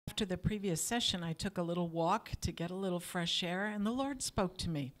after the previous session, I took a little walk to get a little fresh air, and the Lord spoke to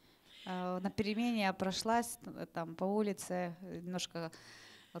me. На перемене я прошлась там по улице, немножко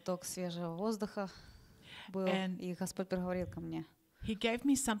глоток свежего воздуха был, и Господь проговорил ко мне. He gave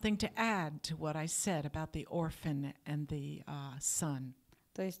me something to add to what I said about the orphan and the son.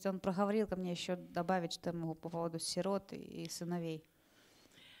 То есть Он проговорил ко мне еще добавить, что ему по поводу сирот и сыновей.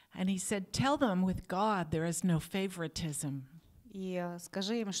 And he said, tell them with God there is no favoritism. И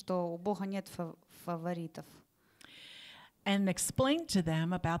скажи им, что у Бога нет фаворитов. And explain to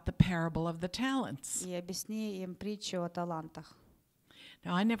them about the parable of the talents. И объясни им притчу о талантах.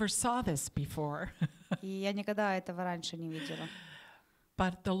 Now, I never saw this before. И я никогда этого раньше не видела.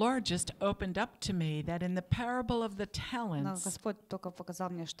 But the Lord just opened up to me that in the parable of the Но talents, Господь только показал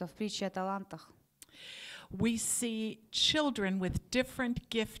мне, что в притче о талантах we see children with different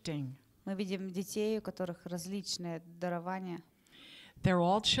gifting. мы видим детей, у которых различные дарования. They're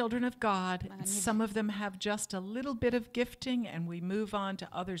all children of God. And some of them have just a little bit of gifting, and we move on to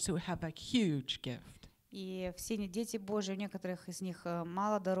others who have a huge gift. И все они дети Божьи, у некоторых из них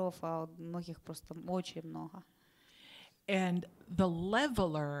мало даров, а у многих просто очень много. And the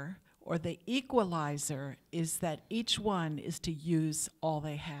leveler or the equalizer is that each one is to use all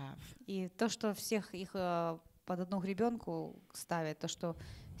they have. И то, что всех их под одну гребенку ставит, то, что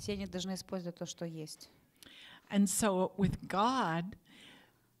все они должны использовать то, что есть. And so with God,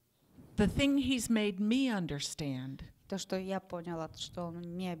 the thing He's made me understand То, что я поняла, что Он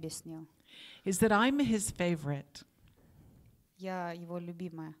мне объяснил. is that I'm His favorite. Я Его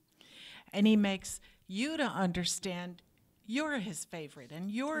любимая. And He makes you to understand you're His favorite, and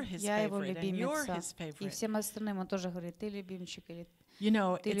you're His Я Его favorite, and you're His любимица. И favorite. всем остальным Он тоже говорит, ты любимчик, или You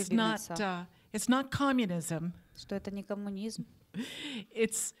know, ты it's любимица. not communism. Что это не коммунизм.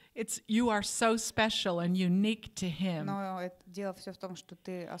 It's you are so special and unique to Him Но дело все в том, что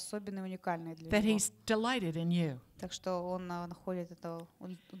ты особенный, уникальный для that Него. He's delighted in you. Так что Он находит это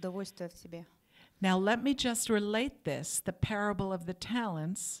удовольствие в тебе. Now let me just relate this, the parable of the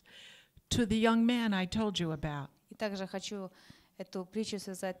talents, to the young man I told you about. И также хочу эту притчу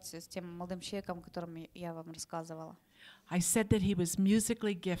связать с тем молодым человеком, о котором я вам рассказывала. I said that he was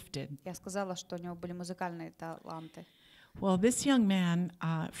musically gifted. Я сказала, что у него были музыкальные таланты. Well, this young man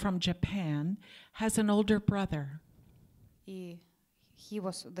from Japan has an older brother. И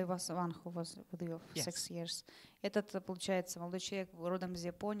there was one who was with you for 6 years. Этот, получается, молодой человек родом из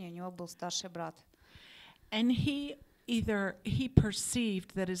Японии, у него был старший брат. And he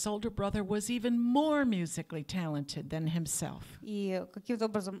perceived that his older brother was even more musically talented than himself. И каким-то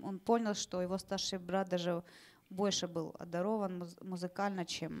образом он понял, что его старший брат даже больше был одарован музыкально,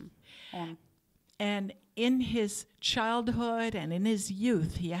 чем он. And in his childhood and in his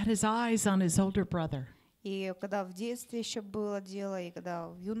youth, he had his eyes on his older brother. И когда в детстве еще было дело, и когда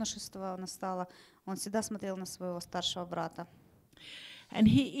в юношество настало, он всегда смотрел на своего старшего брата. And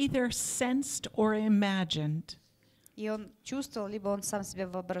he either sensed or imagined И он чувствовал, либо он сам себе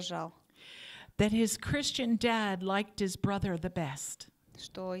воображал, that his Christian dad liked his brother the best.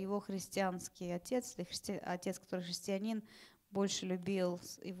 что его христианский отец, или отец, который христианин, больше любил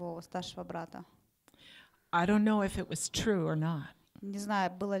его старшего брата. I don't know if it was true or not. Не знаю,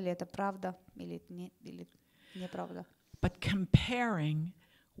 было ли это правда или неправда. But comparing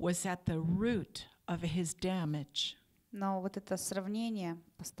was at the root of his damage. Но вот это сравнение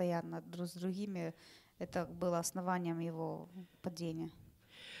постоянно друг с другими, это было основанием его падения.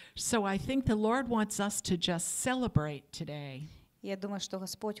 So I think the Lord wants us to just celebrate today. Я думаю, что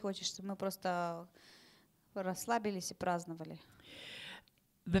Господь хочет, чтобы мы просто расслабились и праздновали.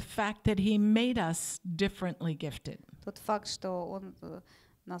 The fact that He made us differently gifted. Тот факт, что Он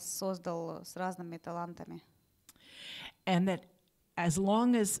нас создал с разными талантами. And that as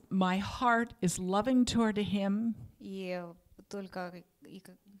long as my heart is loving toward Him, И только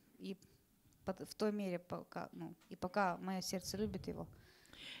в той мере, пока мое сердце любит Его,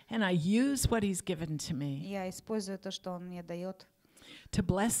 and I use what He's given to me я использую то, что Он мне дает, to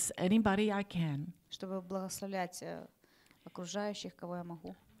bless anybody I can, чтобы благословлять окружающих, кого я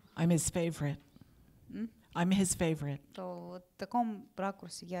могу. I'm His favorite. I'm His favorite. То в таком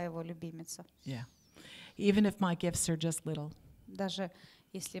ракурсе я Его любимица. Yeah. Even if my gifts are just little. Даже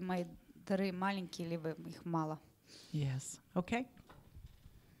если мои дары маленькие, либо их мало. Yes. Okay.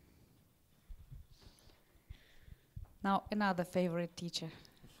 Now another favorite teacher.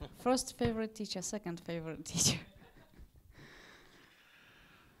 First favorite teacher, second favorite teacher.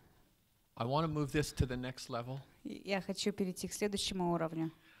 I want to move this to the next level. Я хочу перейти к следующему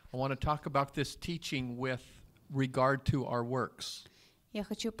уровню. I want to talk about this teaching with regard to our works. Я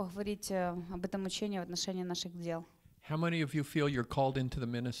хочу поговорить об этом учении в отношении наших дел. How many of you feel you're called into the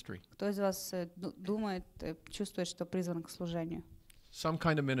ministry? Кто из вас думает, чувствует, что призван к служению? Some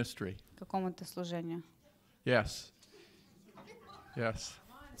kind of ministry. К какому-то служению? Yes. Yes.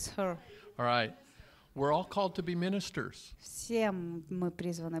 It's her. All right. We're all called to be ministers. Все мы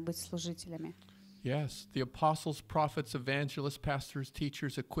призваны быть служителями. Yes. The apostles, prophets, evangelists, pastors,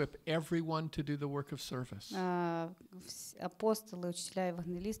 teachers equip everyone to do the work of service. Апостолы, учителя,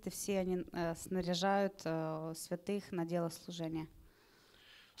 евангелисты, все они снаряжают святых на дело служения.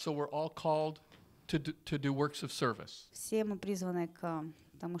 So we're all called to do works of service. Все мы призваны к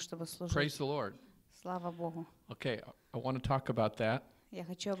тому, чтобы служить. Praise the Lord. Слава Богу. Okay, I want to talk about that. Я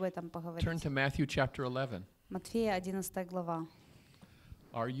хочу об этом поговорить. Turn to Matthew chapter 11. Матфея 11 глава.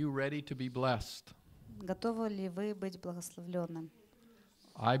 Are you ready to be blessed? Готовы ли вы быть благословленным?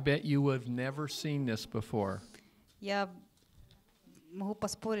 I bet you have never seen this before. Я могу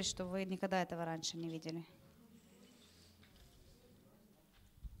поспорить, что вы никогда этого раньше не видели.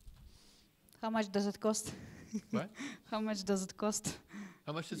 How much does it cost? What? How much does it cost?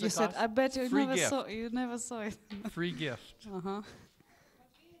 How much does You it said, cost? I bet you Free never gift. saw. You never saw it. Free gift. Uh-huh.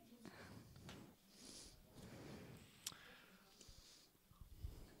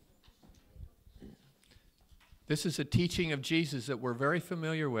 This is a teaching of Jesus that we're very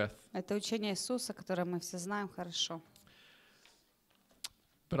familiar with. Это учение Иисуса, которое мы все знаем хорошо.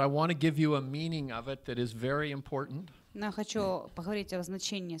 But I want to give you a meaning of it that is very important. Но я хочу поговорить о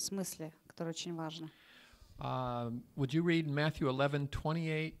значении, смысле, которое очень важно. Would you read Matthew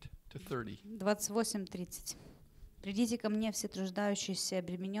 11:28 to 30? 28:30. «Придите ко мне, все труждающиеся и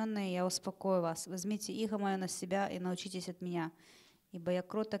обремененные, я успокою вас. Возьмите иго мое на себя и научитесь от меня, ибо я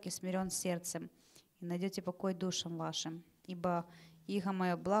кроток и смирен сердцем, и найдете покой душам вашим, ибо иго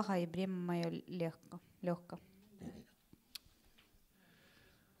мое благо и бремя мое легко».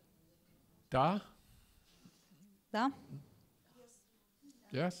 Da? Да?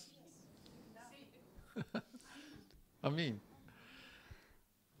 Yes? Amen.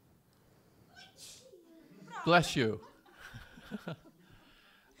 Bless you.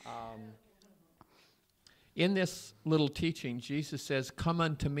 In this little teaching, Jesus says, "Come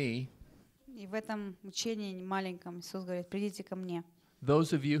unto me, И в этом учении маленьком Иисус говорит: «Придите ко мне,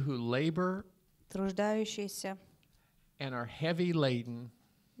 those of you who labor труждающиеся and are heavy laden,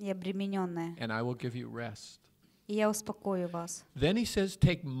 и обремененные, and I will give you rest." и я успокою вас». Then he says,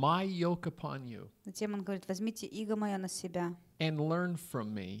 "Take my yoke upon you Затем Он говорит: «Возьмите иго мое на себя and learn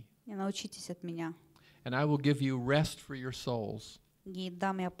from me, и научитесь от меня, and I will give you rest for your souls. и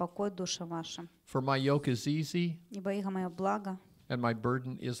дам я покой душам вашим. For my yoke is easy, Ибо иго мое благо, and my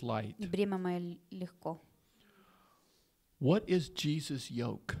burden is light." и бремя мое легко». What is Jesus'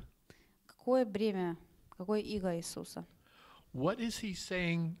 yoke? Какое бремя, какое иго Иисуса? What is he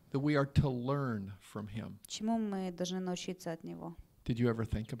saying that we are to learn from him? Чему мы должны научиться от Него? Did you ever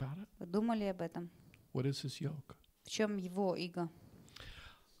think about it? Вы думали об этом? What is his yoke? В чем Его иго?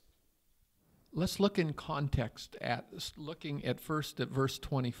 Let's look in context looking at first at verse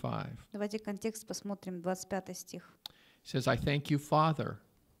 25. Давайте контекст посмотрим, 25 стих. He says, "I thank you, Father."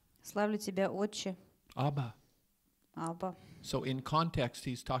 «Славлю Тебя, Отче». Abba. Абба. So in context,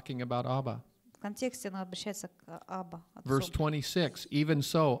 he's talking about Abba. В контексте он обращается к Абба, Verse Отцу. 26, even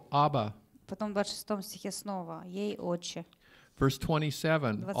so, Abba. Потом в 26 стихе снова: «Ей, Отче». Verse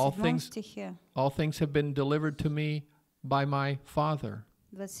 27, В all 27 things стихе, have been delivered to me by my Father.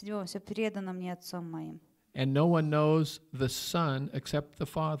 в 27 «Все передано мне Отцом моим». And no one knows the Son except the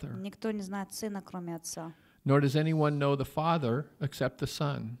Father. Никто не знает Сына, кроме Отца. Nor does anyone know the Father except the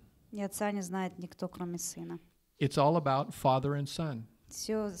Son. И Отца не знает никто, кроме Сына. It's all about Father and Son.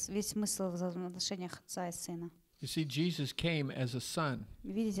 Весь смысл в взаимоотношениях Отца и Сына. You see, Jesus came as a son.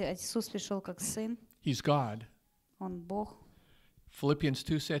 Видите, Иисус пришел как Сын, He's God. Он Бог. Philippians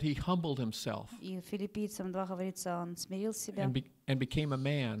 2 said he humbled himself И в Филиппийцам 2 говорится, Он смирил себя, and became a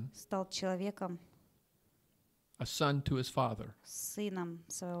man, стал человеком, a son to his Father. сыном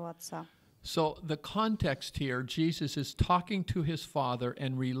своего Отца. So the context here, Jesus is talking to his Father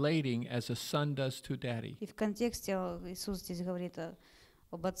and relating as a son does to daddy. И в контексте Иисус здесь говорит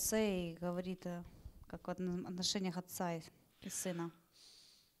об Отце и говорит как в отношениях Отца и Сына.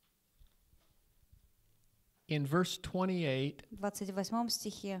 In verse 28, В 28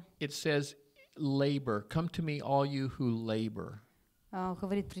 стихе it says, labor. Come to me, all you who labor.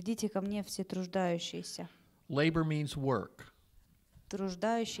 говорит: «Придите ко мне, все труждающиеся». Labor means work.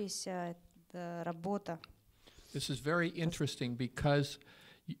 Труждающиеся — это работа. This is very interesting because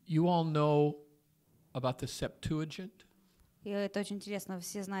you all know about the Septuagint. И это очень интересно. Вы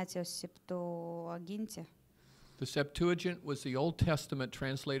все знаете о Септуагинте. The Septuagint was the Old Testament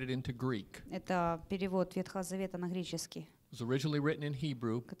translated into Greek. Это перевод Ветхого Завета на греческий, It was originally written in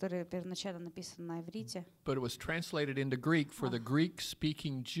Hebrew, который первоначально написан на иврите, but it was translated into Greek for the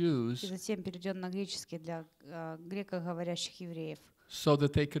Greek-speaking и Jews затем переведен на греческий для грекоговорящих евреев, so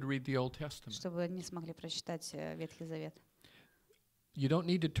that they could read the Old Testament. чтобы они смогли прочитать Ветхий Завет. You don't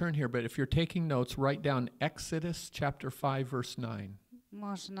need to turn here, but if you're taking notes, write down Exodus chapter 5, verse 9.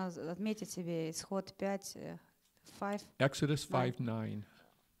 Можно отметить себе Исход 5, 5, Exodus 5:9.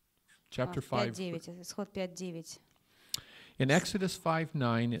 Chapter 5. 5:9. Исход 5:9. In Exodus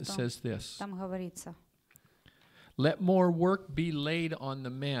 5:9 it Там- says this. Там говорится: Let more work be laid on the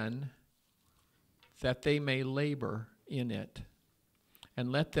men that they may labor in it,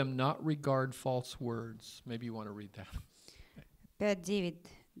 and let them not regard false words. Maybe you want to read that.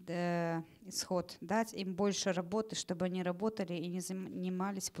 5:9. Исход. Дать им больше работы, чтобы они работали и не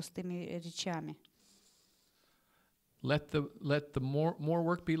занимались пустыми речами. Let the more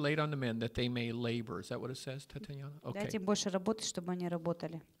work be laid on the men that they may labor. Is that what it says, Tatiana? Дать Okay. им больше работы, чтобы они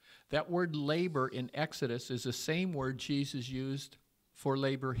работали. That word labor in Exodus is the same word Jesus used for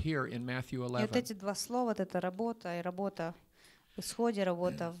labor here in Matthew И вот 11. эти два слова, вот эта работа и работа в Исходе,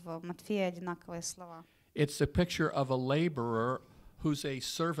 работа в Матфея, одинаковые слова. It's a picture of a laborer who's a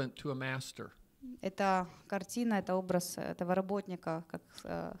servant to a master. Это картина, это образ этого работника, как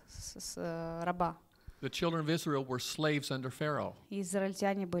раба. The children of Israel were slaves under Pharaoh. И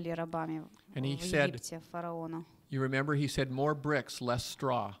израильтяне были рабами в And he said- Египте, фараона. You remember he said more bricks, less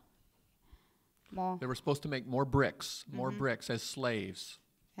straw. Мо They were supposed to make more bricks as slaves.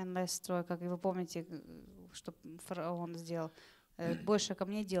 строй, как и вы помните, что фараон сделал. Больше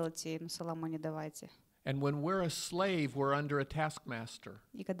камней делайте, но солому не давайте. And when we're a slave, we're under a taskmaster.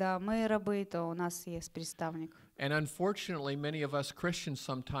 И когда мы рабы, то у нас есть представник. And unfortunately, many of us Christians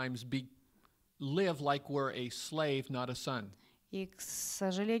sometimes live like we're a slave, not a son. И, к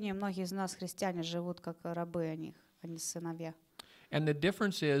сожалению, многие из нас, христиане, живут как рабы, а не сыновья. And the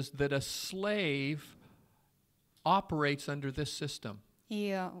difference is that a slave operates under this system.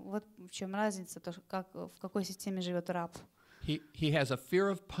 И вот в чем разница, то, в какой системе живет раб. He has a fear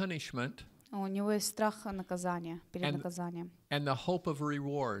of punishment У него есть страх наказания, перед And- наказанием. and the hope of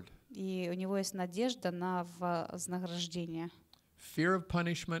reward. И у него есть надежда на вознаграждение. Fear of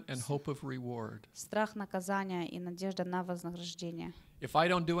punishment and hope of reward. Страх наказания и надежда на вознаграждение. If I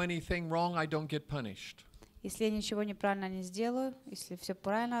don't do anything wrong, I don't get punished. Если я ничего неправильно не сделаю, если все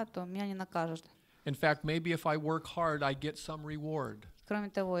правильно, то меня не накажут. In fact, maybe if I work hard, I get some reward. Кроме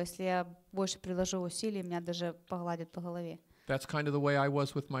того, если я больше приложу усилий, меня даже погладят по голове. That's kind of the way I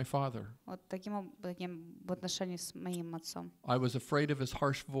was with my father. Вот таким в отношении с моим отцом. I was afraid of his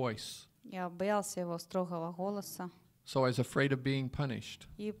harsh voice, Я боялся его строгого голоса so I was afraid of being punished.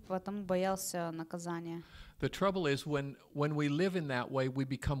 и потому боялся наказания. The trouble is when we live in that way, we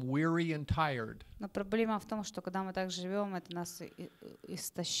become weary and tired. Но проблема в том, что когда мы так живем, это нас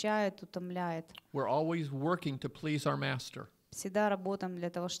истощает, утомляет. We're always working to please our master. Всегда работаем для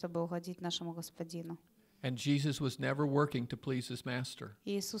того, чтобы угодить нашему Господину. And Jesus was never working to please his master.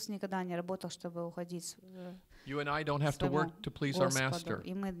 И Иисус никогда не работал, чтобы угодить You and I don't have to своему work to please our Господу. master.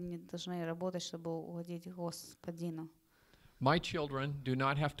 И мы не должны работать, чтобы угодить Господину. My children do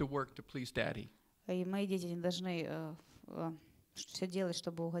not have to work to please daddy. И мои дети не должны все делать,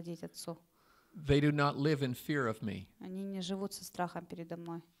 чтобы угодить Отцу. They do not live in fear of me. Они не живут со страхом передо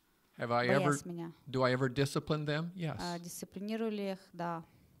мной, Have I ever боясь меня. do I ever discipline them? Yes. Дисциплинирую ли их? Да.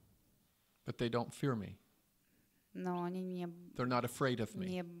 But they don't fear me. Но они They're not afraid of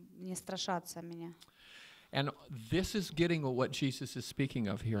me. не страшатся меня. And this is getting at what Jesus is speaking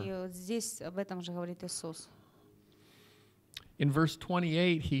of here. И вот здесь об этом же говорит Иисус. In verse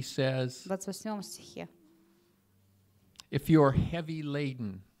 28 he says, В 28 стихе. if you are heavy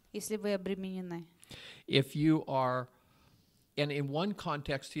laden, Если вы обременены. if you are, and in one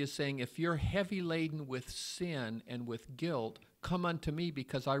context he is saying, if you're heavy laden with sin and with guilt, come unto me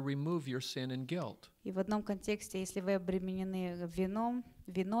because I remove your sin and guilt. И в одном контексте, если вы обременены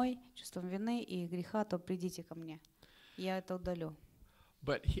виной, чувством вины и греха, то придите ко мне. Я это удалю.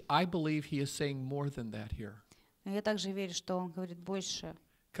 But I believe he is saying more than that here. Но я также верю, что он говорит больше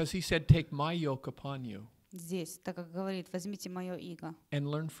Because he said, take my yoke upon you здесь, так как говорит, возьмите мое иго and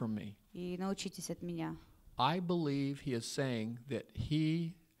learn from me. и научитесь от меня. I believe he is saying that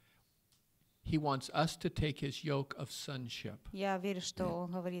he wants us to take his yoke of sonship. Я верю, что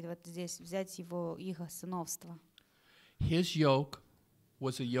он говорит вот здесь, взять его иго сыновства. His yoke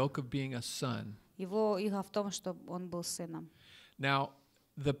was a yoke of being a son. Его иго в том, что он был сыном. Now,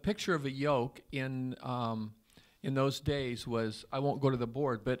 the picture of a yoke in those days was, I won't go to the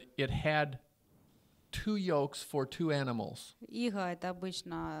board, but it had 2 yokes for 2 animals. Иго — это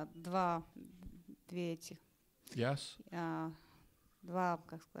обычно две этих, Yes? два,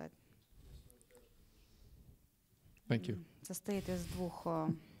 как сказать, Thank you. состоит из двух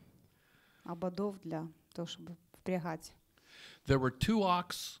ободов для того, чтобы впрягать. There were 2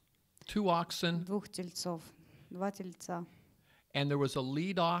 oxen, Двух тельцов, два тельца. and there was a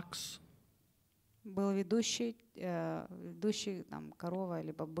lead ox, Был ведущий там корова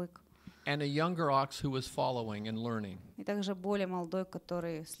либо бык, and a younger ox who was following and learning. и также более молодой,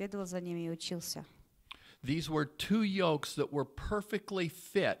 который следовал за ними и учился. These were 2 yokes that were perfectly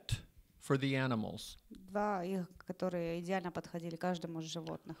fit for the animals. Два их, которые идеально подходили каждому из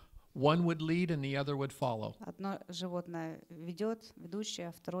животных. One would lead and the other would follow. Одно животное ведет, ведущее,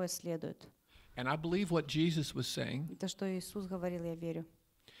 а второе следует. And I believe what Jesus was saying Это что Иисус говорил, я верю.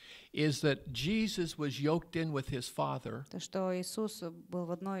 is that Jesus was yoked in with his Father. То, что Иисус был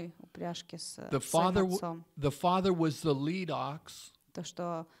в одной упряжке с The своим Father, Отцом. the Father was the lead ox, То,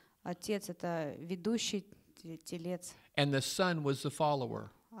 что Отец — это ведущий телец, and the Son was the follower.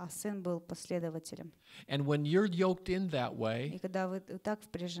 а Сын был последователем. And when you're yoked in that way, И когда вы так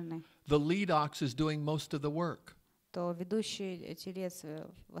впряжены, the lead ox is doing most of the work. то ведущий телец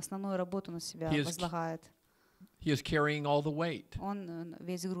в основную работу на себя He is- возлагает. He is carrying all the weight. Он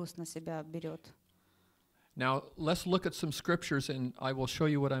весь груз на себя берет. Now, let's look at some scriptures and I will show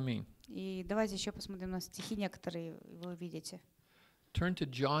you what I mean. И давайте еще посмотрим на стихи некоторые, вы увидите. Turn to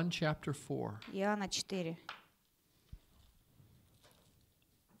John chapter 4. Иоанна 4.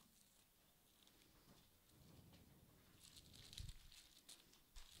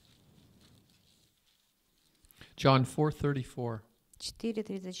 John 4:34.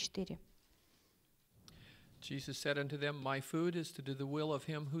 4:34. Jesus said unto them, My food is to do the will of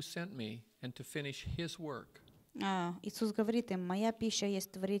him who sent me and to finish his work. Иисус говорит им: «Моя пища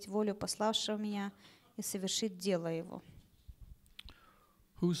есть творить волю пославшего меня и совершить дело его».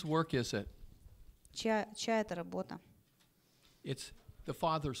 Whose work is it? Чья это работа? It's the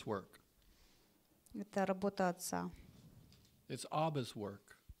Father's work. Это работа Отца. It's Abba's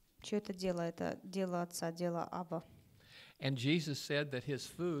work. Чье это дело? Это дело Отца, дело Абба. And Jesus said that his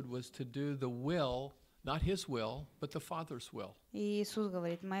food was to do the will, not his will, but the Father's will. И Иисус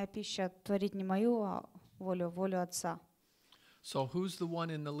говорит: «Моя пища творить не мою волю Отца». So who's the one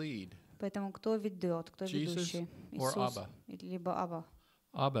in the lead? Поэтому кто ведет, кто Jesus ведущий? or Иисус Abba? либо Абба.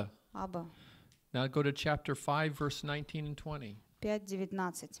 Abba. Абба. Now go to chapter 5, verse 19 and 20.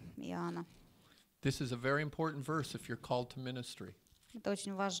 5:19 Иоанна. This is a very important verse if you're called to ministry. Это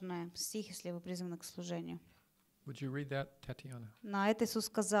очень важный стих, если вы призваны к служению. Would you read that, Tatiana? На это Иисус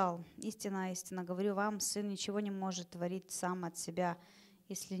сказал: «Истинно, истинно говорю вам, Сын ничего не может творить сам от себя,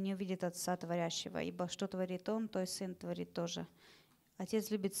 если не увидит Отца творящего. Ибо что творит Он, то и Сын творит тоже. Отец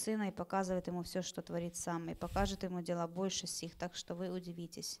любит Сына и показывает Ему все, что творит Сам, и покажет Ему дела больше сих, так что вы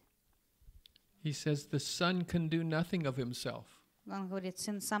удивитесь». He says the Son can do nothing of himself. Он говорит: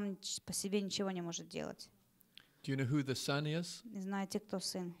 Сын сам по себе ничего не может делать. Do you know who the Son is? Не знаете, кто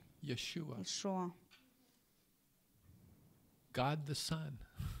Сын? Yeshua. Ишуа. God the Son.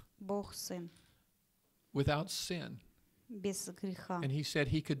 Бог Сын. Without sin. Без греха. And he said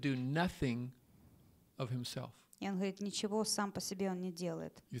he could do nothing of himself. И он говорит: ничего сам по себе он не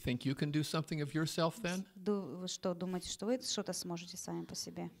делает. You think you can do something of yourself then? Вы что, думаете, что вы что-то сможете сами по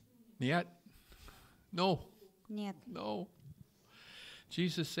себе? Yet, no, Нет. no.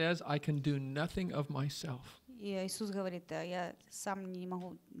 Jesus says, I can do nothing of myself. И Иисус говорит: «Да, я сам не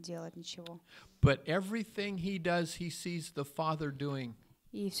могу делать ничего». But everything he does, he sees the Father doing.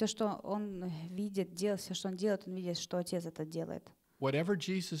 И все, что он видит, делает, все, что он делает, он видит, что Отец это делает. Whatever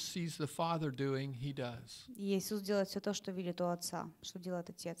Jesus sees the Father doing, he does. И Иисус делает все то, что видит у Отца, что делает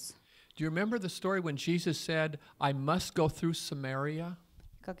Отец. Do you remember the story when Jesus said, I must go through Samaria?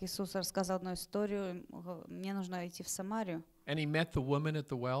 Как Иисус рассказал одну историю: «Мне нужно идти в Самарию». And he met the woman at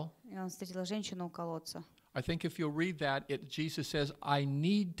the well. И он встретил женщину у колодца. I think if you'll read that, Jesus says, I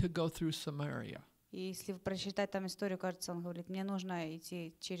need to go through Samaria. И если прочитать там историю, кажется, он говорит: «Мне нужно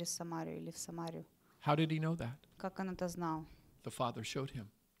идти через Самарию или в Самарию». How did he know that? Как он это знал? The Father showed him.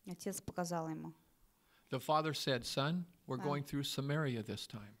 Отец показал ему. The Father said, Son, we're going through Samaria this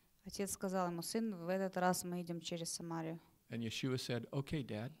time. Отец сказал ему: «Сын, в этот раз мы идем через Самарию». And Yeshua said, Okay,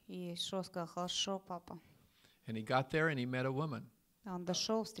 Dad. И Ишуа сказал: «Хорошо, папа». And he got there and he met a woman. Он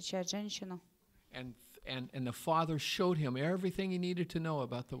дошел, встречает женщину. And the Father showed him everything he needed to know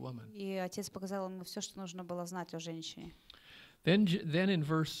about the woman. И отец показал ему все, что нужно было знать о женщине. Then in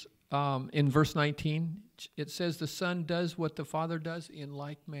verse 19, it says the Son does what the Father does in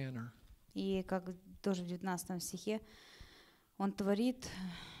like manner. И как тоже в 19 стихе, он творит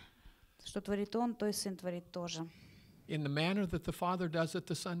Что творит Он, то и Сын творит тоже. In the manner that the Father does it,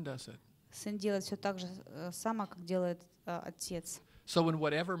 the Son does it. Сын делает все так же само, как делает Отец. So in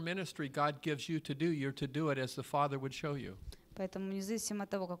whatever ministry God gives you to do, you're to do it as the Father would show you. Поэтому независимо от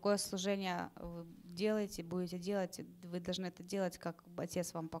того, какое служение вы делаете, будете делать, вы должны это делать, как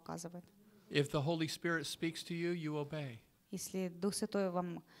Отец вам показывает. If the Holy Spirit speaks to you, you obey. Если Дух Святой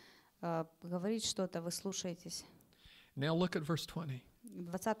вам говорит что-то, вы слушаетесь. Now look at verse 20. В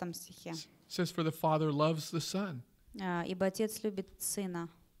 20 стихе. It says, for the Father loves the Son. «Ибо Отец любит Сына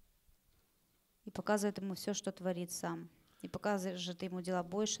и показывает Ему все, что творит Сам, и покажет Ему дела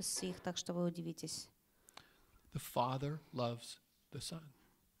больше сих, так что вы удивитесь». The Father loves the Son.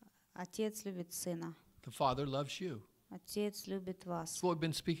 Отец любит Сына. The Father loves you. Отец любит вас. That's what we've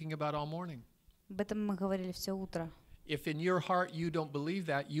been speaking about all morning. Об этом мы говорили все утро. If in your heart you don't believe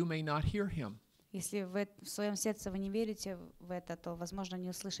that, you may not hear Him. Если в своем сердце вы не верите в это, то, возможно, не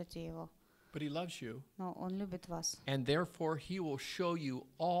услышите Его. But He loves you. Но Он любит вас. And therefore He will show you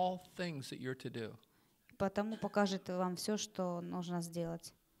all things that you're to do. Потому покажет вам все, что нужно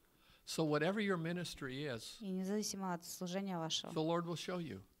сделать. So whatever your ministry is, И независимо от служения вашего, the Lord will show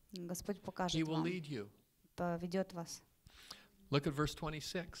you. Господь He покажет will вам, lead you. поведет вас. Look at verse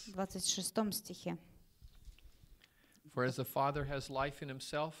 26. В 26 стихе. For as the Father has life in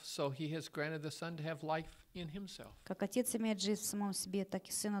Himself, so He has granted the Son to have life in Himself. Как Отец имеет жизнь в самом себе, так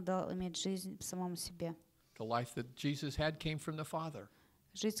и Сыну дал иметь жизнь в самом себе. The life that Jesus had came from the Father.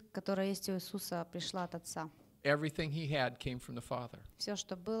 Жизнь, которая есть у Иисуса, пришла от Отца. Everything He had came from the Father. Все,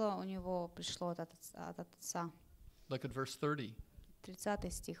 что было у Него, пришло от Отца. Look at verse 30.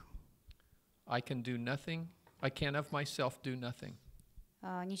 30 стих. I can of myself do nothing.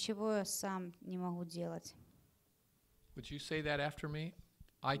 Ничего я сам не могу делать. Would you say that after me?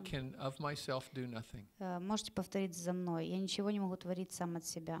 I can of myself do nothing. Можете повторить за мной. Я ничего не могу творить сам от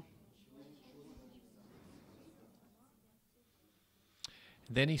себя.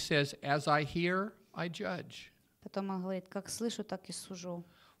 Then He says, as I hear, I judge. Потом он говорит, как слышу, так и сужу.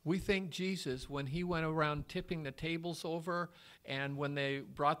 We think Jesus, when He went around tipping the tables over, and when they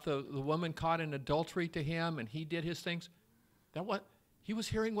brought the woman caught in adultery to Him, and He did His things, He was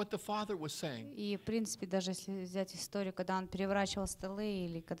hearing what the Father was saying. И, в принципе, даже если взять историю, когда он переворачивал столы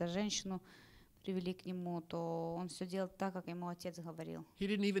или когда женщину привели к нему, то он все делал так, как ему Отец говорил. He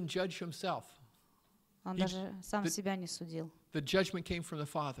didn't even judge Himself. Он даже сам себя не судил. The judgment came from the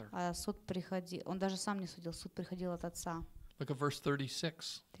Father. А суд приходил, он даже сам не судил, суд приходил от Отца. Look at verse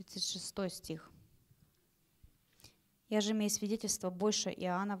 36. 36 стих. «Я же имею свидетельство больше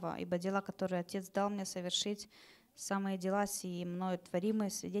Иоаннова, ибо дела, которые Отец дал мне совершить, самые дела сии мною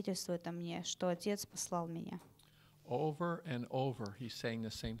творимые свидетельствуют о мне, что Отец послал меня». Over and over, He's saying the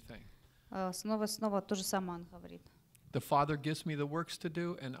same thing. Снова и снова то же самое он говорит. The Father gives me the works to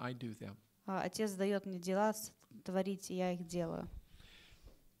do, and I do them. Отец дает мне дела творить, и я их делаю.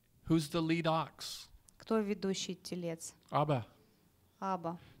 Who's the lead ox? Кто ведущий телец? Abba.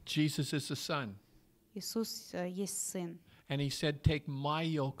 Аба. Jesus is the Son. Иисус есть Сын. And He said, take my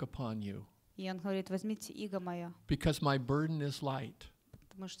yoke upon you, И Он говорит, возьмите иго мое, because my burden is light.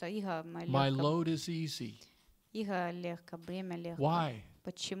 потому что иго мое My легко. load is easy. Иго легко, бремя легко. Why?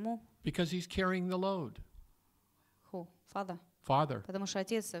 Почему? Because He's carrying the load. Who? Father. Father. Потому что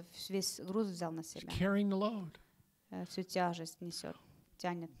Отец весь груз взял на He's себя. carrying the load. Всю тяжесть несет,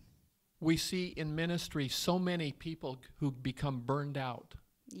 тянет. We see in ministry so many people who become burned out,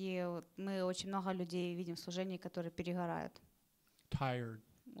 И вот мы очень много людей видим в служении, которые перегорают, tired.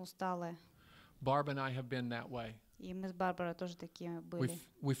 усталые. Barb and I have been that way. И мы с Барбарой тоже такими были.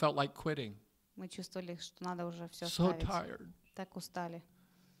 We felt like quitting. Мы чувствовали, что надо уже все So оставить. tired. Так устали.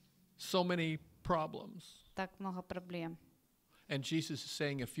 So many problems. Так много проблем. And Jesus is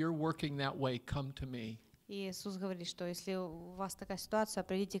saying, if you're working that way, come to me. И Иисус говорит, что если у вас такая ситуация,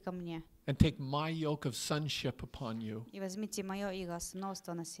 придите ко мне And take my yoke of sonship upon you. и возьмите мое иго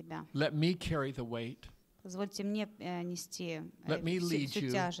сыновства на себя. Let me carry the weight. Позвольте мне нести Let me lead всю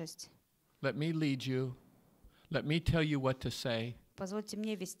you. тяжесть. Let me lead you. Let me tell you what to say. Позвольте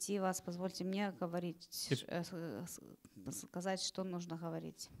мне вести вас, позвольте мне говорить, сказать, что нужно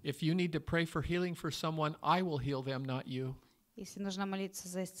говорить. If you need to pray for healing for someone, I will heal them, not you. Если нужно молиться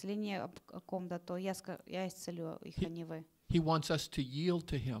за исцеление о ком-то, то я исцелю их, а не вы. He wants us to yield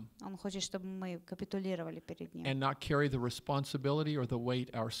to Him Он хочет, чтобы мы капитулировали перед Ним. and not carry the responsibility or the weight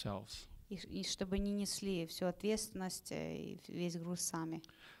ourselves. И чтобы не несли всю ответственность и весь груз сами.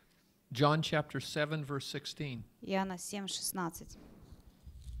 John chapter 7, verse 16. Иоанна 7:16.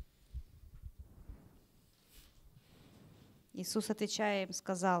 Иисус, отвечая им,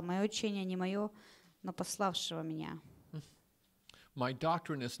 сказал: «Мое учение не мое, но пославшего меня». My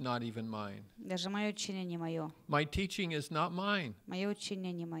doctrine is not even mine. Даже мое учение не мое. My teaching is not mine. Мое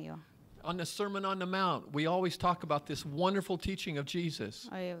учение не мое. On the Sermon on the Mount, we always talk about this wonderful teaching of Jesus.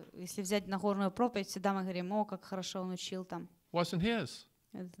 Если взять Нагорную проповедь, всегда мы говорим, о, как хорошо он учил там. Wasn't his.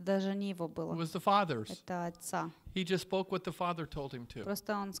 Это даже не его It было. was the Father's. Это отца. He just spoke what the Father told him to.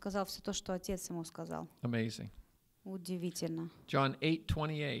 Просто он сказал все то, что отец ему сказал. Amazing. Удивительно. John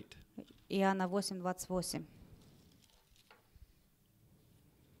 8:28. Иоанна 8:28.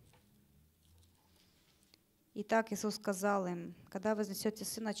 Итак, Иисус сказал им, когда вознесете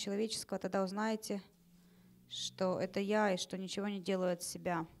Сына Человеческого, тогда узнаете, что это я, и что ничего не делаю от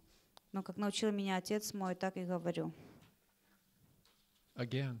себя. Но как научил меня Отец мой, так и говорю.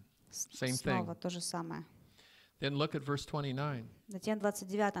 Again, same Снова thing. то же самое. Then look at verse 29. Затем в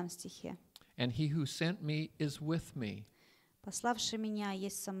 29 стихе. And he who sent me is with me. «Пославший меня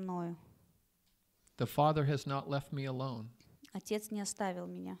есть со мною. The Father has not left me alone. Отец не оставил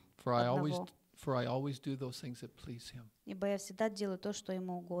меня For I одного, always do those things that please him. ибо я всегда делаю то, что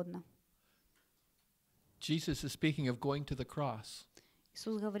ему угодно». Jesus is speaking of going to the cross.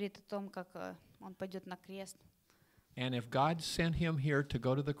 Иисус говорит о том, как он пойдет на крест. And if God sent him here to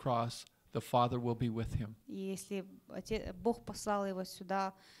go to the cross, the Father will be with him. И если Бог послал его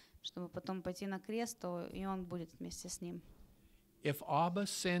сюда, чтобы потом пойти на крест, то и он будет вместе с ним. If Abba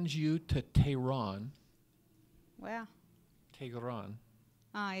sends you to Tehran, Tehran,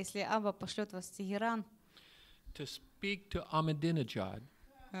 Если Абба пошлет вас в Тегеран, to speak to Ahmadinejad,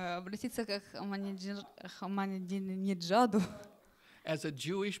 обратиться к Ахмадинеджаду as a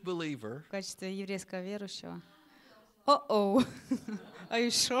Jewish believer, в качестве еврейского верующего. О-оу, are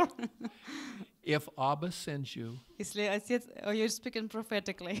you sure? if Abba sends you, Если отец, you're speaking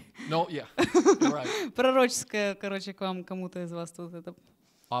prophetically. no, yeah, you're right. Пророческое, короче, к вам кому-то из вас тут это.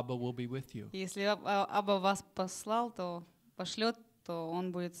 Abba will be with you. Если Абба вас послал, то пошлет, то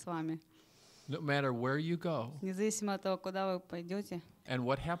он будет с вами. No matter where you go Независимо от того, куда вы пойдете and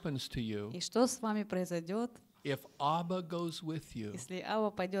what happens to you, и что с вами произойдет, if Abba goes with you, если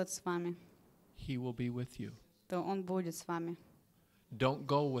Абба пойдет с вами, he will be with you. то он будет с вами. Don't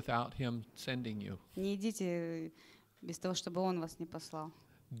go without him sending you. Не идите без того, чтобы он вас не послал.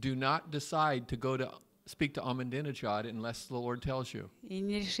 Do not decide to go to speak to Ahmadinejad unless the Lord tells you. И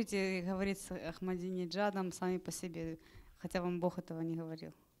не решите говорить с Ахмадинеджадом сами по себе, хотя вам Бог этого не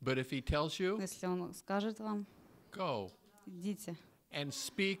говорил. But if he tells you, Если он скажет вам, go идите and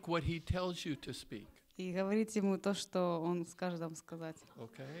speak what he tells you to speak. и говорите ему то, что он скажет вам сказать.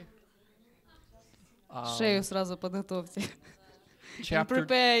 Okay? Шею сразу подготовьте. And Chapter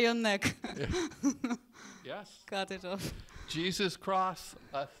prepare your neck. Yes. Cut it off. Jesus cross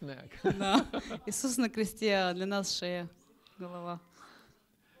us neck. Да. Иисус на кресте, а для нас шея, голова.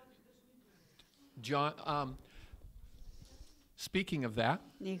 John, speaking of that,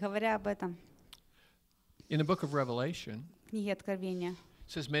 И говоря об этом, in the book of Revelation, в книге Откровения, it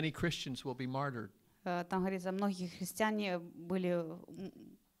says many Christians will be martyred. там говорится, многие христиане были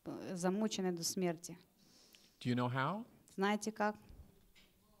замучены до смерти. Do you know how? Знаете как?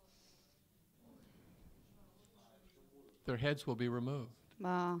 Their heads will be removed.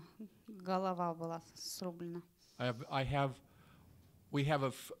 Голова была срублена. We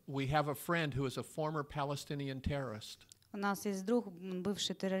have a friend who is a former Palestinian terrorist У нас есть друг,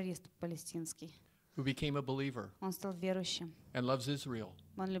 бывший террорист палестинский. who became a believer Он стал верующим. and loves Israel.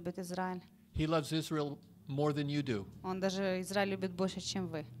 Он любит Израиль. He loves Israel more than you do. Он даже Израиль любит больше, чем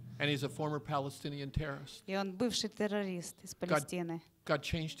вы. And he's a former Palestinian terrorist. И он бывший террорист из Палестины. God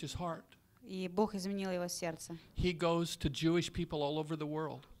changed his heart. И Бог изменил его сердце. He goes to Jewish people all over the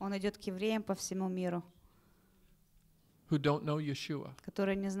world Он идет к евреям по всему миру, who don't know Yeshua.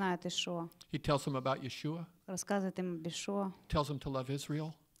 которые не знают Ишуа. He tells them about Yeshua, Рассказывает им об Ишуа, tells them to love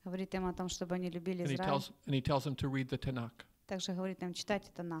Israel, говорит им о том, чтобы они любили and he Израиль. tells them to read the Tanakh. Также говорит им читайте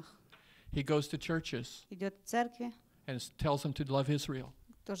Танах. He goes to churches Идет в церкви, and tells them to love Israel.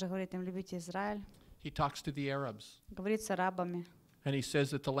 тоже говорит им любите Израиль. He talks to the Arabs, Говорит с арабами and he says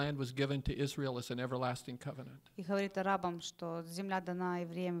that the land was given to Israel as an everlasting covenant. и говорит арабам, что земля дана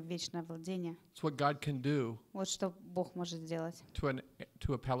евреям в вечное владение. It's what God can do Вот что Бог может сделать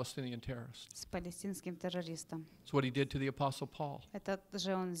to a Palestinian terrorist. с палестинским террористом. It's what he did to the Apostle Paul. Это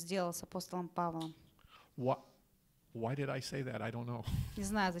же он сделал с апостолом Павлом. Why did I say that? I don't know. Не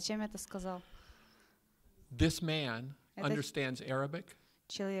знаю, зачем я это сказал. This man understands Arabic.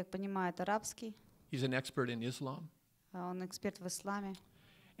 Человек понимает арабский, He's an expert in Islam. он эксперт в исламе,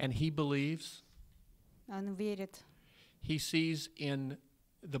 And he believes, он верит. he sees in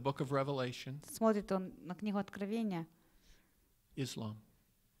the book of Revelation, Смотрит он на книгу Откровения. Islam.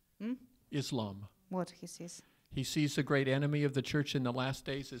 М? Islam. Вот he sees. He sees the great enemy of the church in the last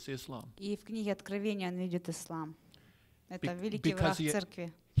days is Islam. И в книге Откровения он видит ислам. Это Be- великий враг because he-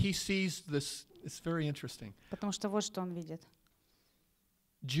 церкви. He sees this, it's very interesting. Потому что вот что он видит.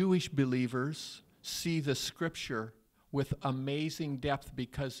 Jewish believers see the scripture with amazing depth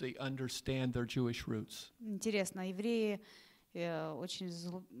because they understand their Jewish roots. Интересно, евреи очень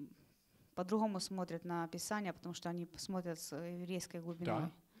по-другому смотрят на Писание, потому что они смотрят с еврейской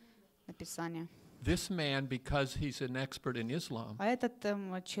глубиной на Писание. This man, because he's an expert in Islam, А этот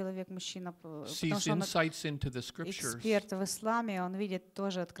человек, мужчина, потому sees что он insights into the scriptures эксперт в исламе, он видит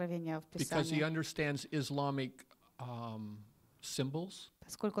тоже откровения в because he Писании. understands Islamic symbols,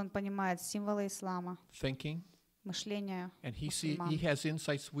 Поскольку он понимает символы ислама, thinking, мышление and he мусульман. has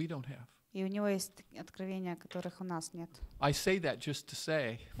insights we don't have. И у него есть откровения, которых у нас нет. I say that just to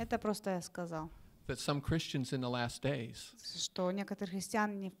say Это просто я сказал, that some Christians in the last days что некоторые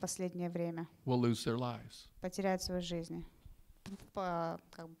христиане в последнее время will lose their lives потеряют свою жизнь.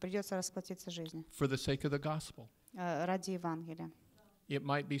 Как бы придется расплатиться жизнью for the sake of the gospel. ради Евангелия. It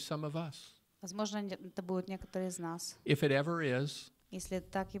might be some of us. Возможно, это будут некоторые из нас. If it ever is, Если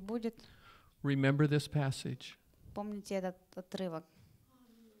так и будет, remember this passage. помните этот отрывок.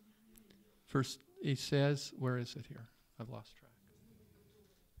 First, he says, where is it here? I've lost track.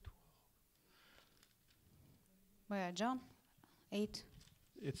 Where, John? 8.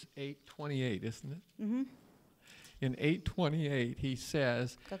 It's 8:28, isn't it? Мгм. In 8:28, he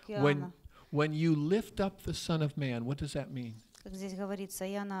says, Как Иоанна. when you lift up the Son of Man, what does that mean? Как здесь говорится,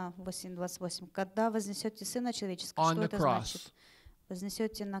 Иоанна 8:28. Когда вознесете Сына Человеческого, On что the это cross. значит?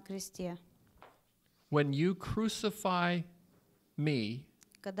 Вознесете на кресте. When you crucify me,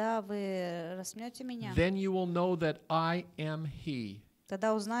 Когда вы распнете меня, then you will know that I am He.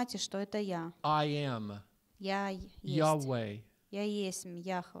 тогда узнаете, что это я. I am Я есть. Yahweh. Я есть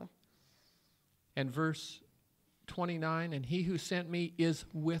Яхве. And verse 29, and He who sent me is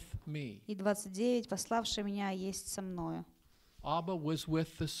with me. И 29. Пославший меня есть со мною. Abba was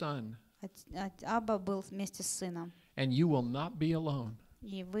with the Son, Абба был вместе с Сыном. and you will not be alone.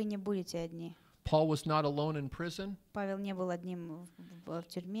 И вы не будете одни. Paul was not alone in prison. Павел не был одним в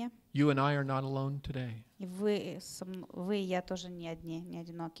тюрьме. You and I are not alone today. И вы и я тоже не одни, не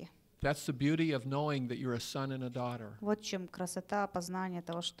одиноки. That's the beauty of knowing that you're a son and a daughter. Вот в чем красота познания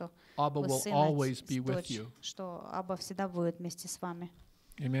того, что Abba вы will сын, always be with дочь, you. что Абба всегда будет вместе с вами.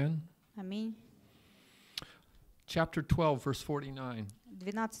 Amen. Аминь. Chapter 12, verse 49.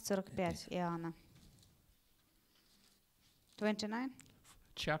 12:45 Иоанна. 29?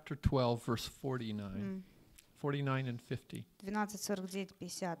 Chapter 12, verse 49. 49 and 50. 12:49,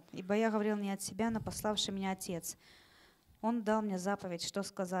 50. «Ибо я говорил не от себя, но пославший меня Отец. Он дал мне заповедь, что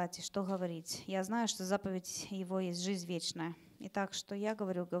сказать и что говорить. Я знаю, что заповедь Его есть жизнь вечная. И так, что я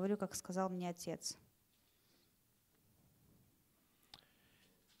говорю, как сказал мне Отец».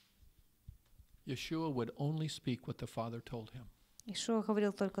 Yeshua would only speak what the Father told him. Ишуа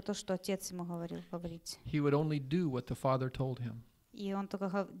говорил только то, что Отец ему говорил говорить. He would only do what the Father told him. И он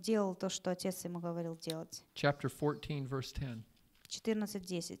только делал то, что Отец ему говорил делать. Chapter 14, verse 10.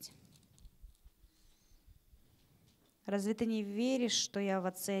 14:10. «Разве ты не веришь, что я в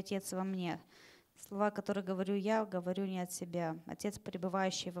Отце, Отец во мне? Слова, которые говорю я, говорю не от себя. Отец,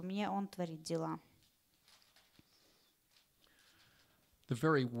 пребывающий во мне, Он творит дела». The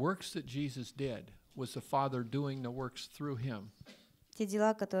very works that Jesus did was the Father doing the works through him. Те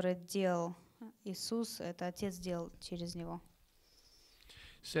дела, которые делал Иисус, это Отец делал через Него.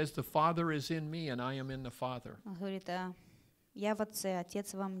 It says the Father is in me and I am in the Father. Он говорит, я в Отце,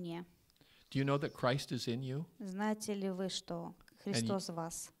 Отец во мне. Do you know that Christ is in you Знаете ли вы, что Христос в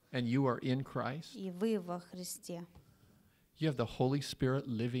вас, and you are in Christ? и вы во Христе, You have the Holy Spirit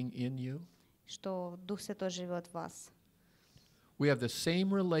living in you. что Дух Святой живет в вас? We have the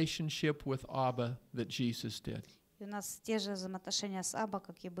same relationship with Abba that Jesus did И у нас те же взаимоотношения с Абба,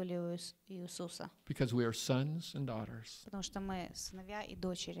 как и были у Иисуса, because we are sons and daughters. потому что мы сыновья и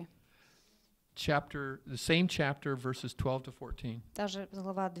дочери. The same chapter, verses 12 to 14. Также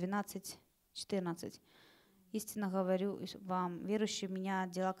глава 12-14. «Истинно говорю вам, верующий в Меня,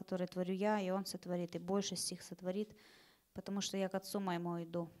 дела, которые творю я, и Он сотворит, и больше сих сотворит, потому что я к Отцу Моему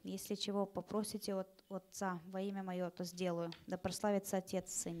иду. Если чего попросите от Отца во имя Мое, то сделаю. Да прославится Отец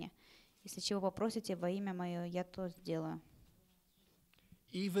в Сыне. Если чего попросите во имя Мое, я то сделаю».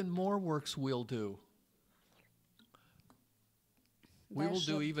 Even more works we'll do. We will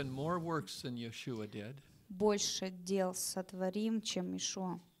do Дальше even more works than Yeshua did. больше дел сотворим, чем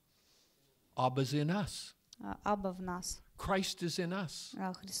Ишуа. Abba's in us. Абба в нас, Christ is in us.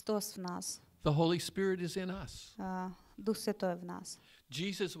 Христос в нас, The Holy Spirit is in us. Дух Святой в нас.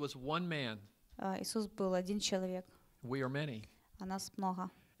 Jesus was one man Иисус был один человек, We are many. а нас много.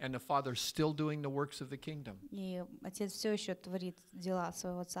 And the Father's still doing the works of the kingdom. И Отец все еще творит дела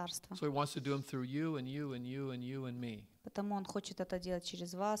своего царства. So He wants to do them through you and you and you and you and me. Потому Он хочет это делать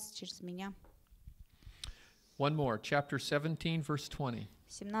через вас, через меня. One more, chapter 17, verse 20.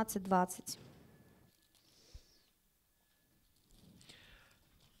 17:20.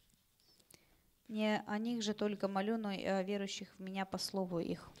 Не о них же только молю, но и о верующих в меня по слову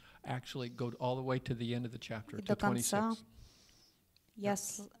их. Actually, go all the way to the end of the chapter, И to до конца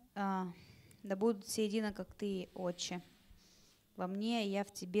 26. Да будут все едино, как Ты, Отче. Во мне, и я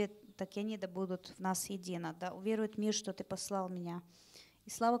в Тебе, так и они да будут в нас едино. Да уверует мир, что Ты послал меня. И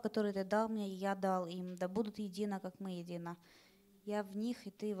слава, которую Ты дал мне, я дал им, да будут едино, как мы едино. Я в них,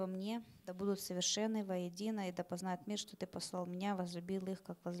 и Ты во мне, да будут совершенны воедино, и да познает мир, что Ты послал меня, возлюбил их,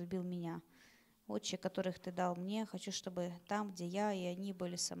 как возлюбил меня. Отче, которых Ты дал мне, хочу, чтобы там, где я, и они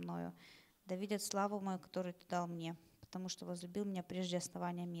были со мною, да видят славу мою, которую Ты дал мне, потому что возлюбил меня прежде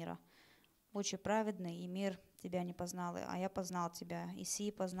основания мира. Отче праведный, и мир Тебя не познал, а я познал Тебя, и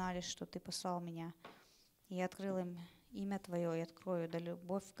сии познали, что Ты послал меня. И я открыл им имя Твое, и открою, да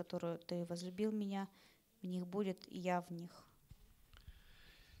любовь, которую Ты возлюбил меня, в них будет, и я в них.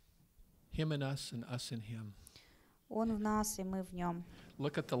 Him in us and us in Him. Он в нас, и мы в нем.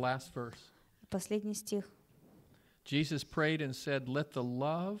 Look at the last verse. Последний стих. Jesus prayed and said, "Let the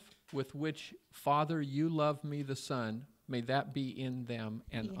love with which, Father, you love me, the Son, may that be in them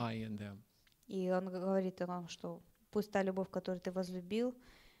and I in them." И он говорит о том, что пусть та любовь, которую Ты возлюбил,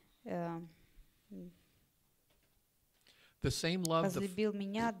 The same love, возлюбил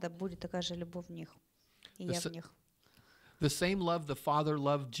меня, да будет такая же любовь в них, и я в них. the same love the Father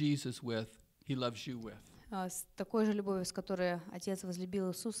loved Jesus with, He loves you with. С такой же любовью, с которой Отец возлюбил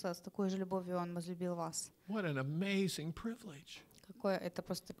Иисуса, с такой же любовью Он возлюбил вас. What an amazing privilege. Какое это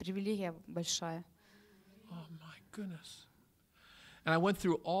просто привилегия большая. Oh my goodness. And I went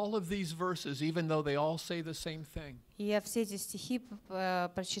through all of these verses, even though they all say the same thing. И я все эти стихи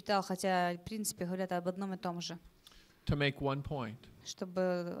прочитал, хотя, в принципе, говорят об одном и том же, To make one point.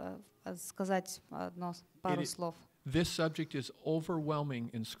 чтобы сказать пару слов. This subject is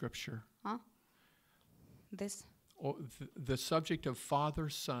overwhelming in Scripture. This. The subject of Father,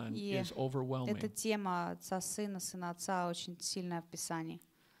 Son is overwhelming. Эта тема Отца, Сына, Сына, Отца очень сильная в Писании.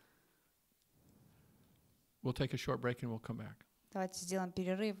 We'll take a short break and we'll come back. Давайте сделаем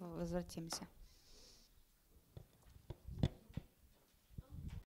перерыв, возвратимся.